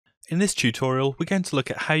In this tutorial, we're going to look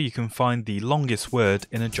at how you can find the longest word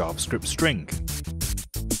in a JavaScript string.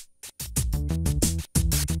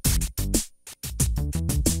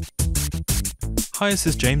 Hi, this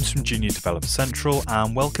is James from Junior Developer Central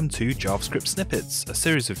and welcome to JavaScript Snippets, a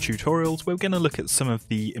series of tutorials where we're going to look at some of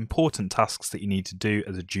the important tasks that you need to do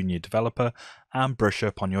as a junior developer and brush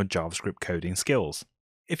up on your JavaScript coding skills.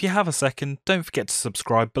 If you have a second, don't forget to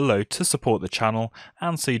subscribe below to support the channel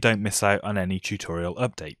and so you don't miss out on any tutorial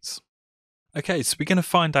updates. Okay, so we're going to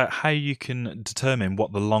find out how you can determine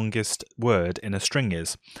what the longest word in a string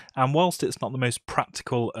is. And whilst it's not the most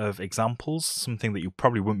practical of examples, something that you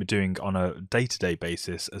probably wouldn't be doing on a day-to-day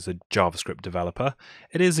basis as a JavaScript developer,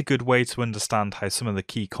 it is a good way to understand how some of the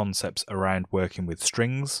key concepts around working with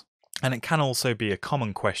strings. And it can also be a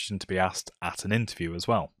common question to be asked at an interview as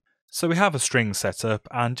well. So we have a string set up,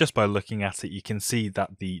 and just by looking at it you can see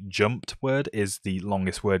that the jumped word is the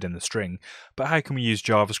longest word in the string. But how can we use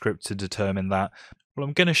JavaScript to determine that? Well,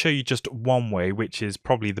 I'm going to show you just one way, which is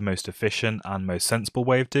probably the most efficient and most sensible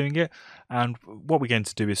way of doing it. And what we're going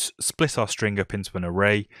to do is split our string up into an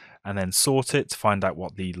array and then sort it to find out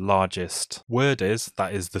what the largest word is,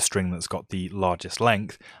 that is the string that's got the largest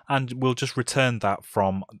length, and we'll just return that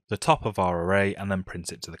from the top of our array and then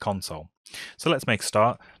print it to the console. So let's make a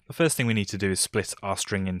start. The first thing we need to do is split our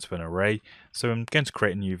string into an array. So I'm going to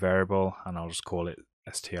create a new variable and I'll just call it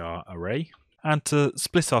strArray. And to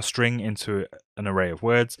split our string into an array of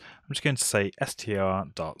words, I'm just going to say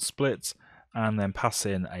str.split and then pass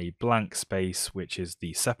in a blank space, which is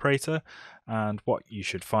the separator. And what you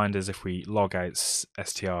should find is if we log out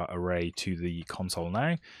strArray to the console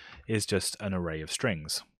now, is just an array of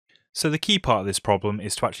strings. So the key part of this problem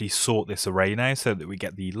is to actually sort this array now so that we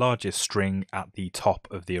get the largest string at the top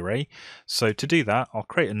of the array. So to do that, I'll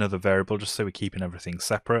create another variable just so we're keeping everything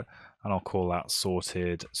separate, and I'll call that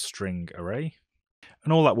sorted string array.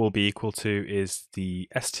 And all that will be equal to is the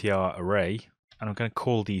strArray, and I'm going to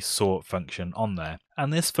call the sort function on there.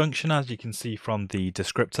 And this function, as you can see from the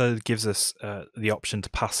descriptor, gives us the option to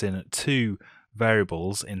pass in two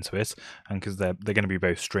variables into it, and because they're going to be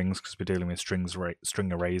both strings because we're dealing with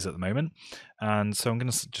string arrays at the moment. And so I'm going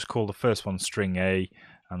to just call the first one string A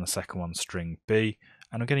and the second one string B,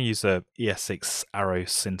 and I'm going to use the ES6 arrow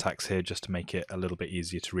syntax here just to make it a little bit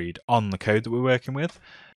easier to read on the code that we're working with.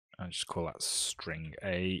 I'll just call that string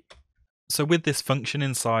A. So with this function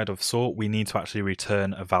inside of sort, we need to actually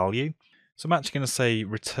return a value. So I'm actually going to say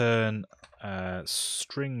return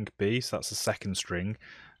string B, so that's the second string,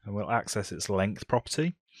 and we'll access its length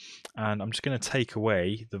property. And I'm just going to take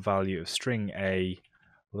away the value of string A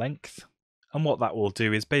length. And what that will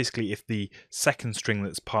do is basically if the second string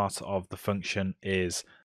that's part of the function is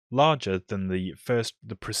larger than the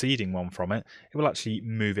preceding one from it, it will actually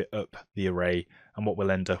move it up the array, and what we'll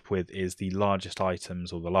end up with is the largest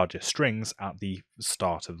items or the largest strings at the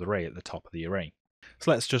start of the array, at the top of the array. So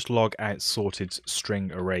let's just log out sorted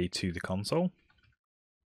string array to the console.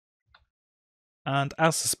 And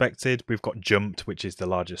as suspected, we've got jumped, which is the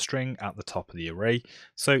largest string at the top of the array.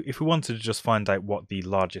 So if we wanted to just find out what the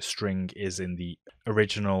largest string is in the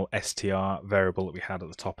original str variable that we had at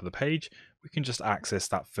the top of the page, we can just access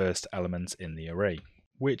that first element in the array,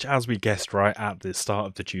 which, as we guessed right at the start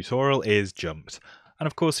of the tutorial, is jumped. And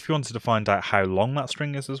of course, if you wanted to find out how long that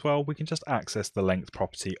string is as well, we can just access the length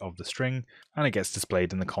property of the string, and it gets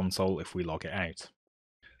displayed in the console if we log it out.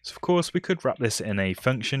 So of course we could wrap this in a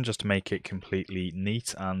function just to make it completely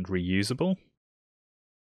neat and reusable.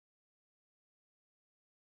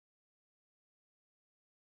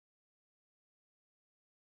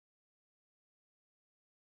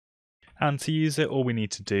 And to use it, all we need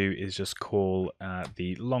to do is just call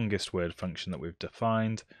the longest word function that we've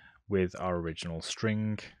defined with our original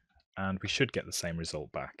string, and we should get the same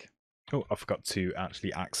result back. Oh, I forgot to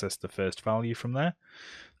actually access the first value from there.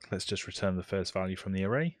 Let's just return the first value from the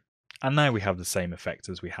array. And now we have the same effect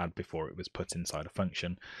as we had before it was put inside a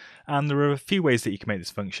function. And there are a few ways that you can make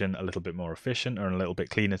this function a little bit more efficient or a little bit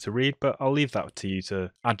cleaner to read, but I'll leave that to you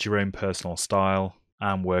to add your own personal style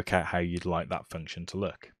and work out how you'd like that function to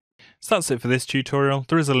look. So that's it for this tutorial.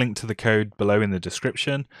 There is a link to the code below in the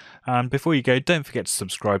description. And before you go, don't forget to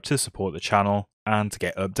subscribe to support the channel and to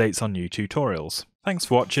get updates on new tutorials. Thanks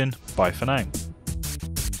for watching. Bye for now.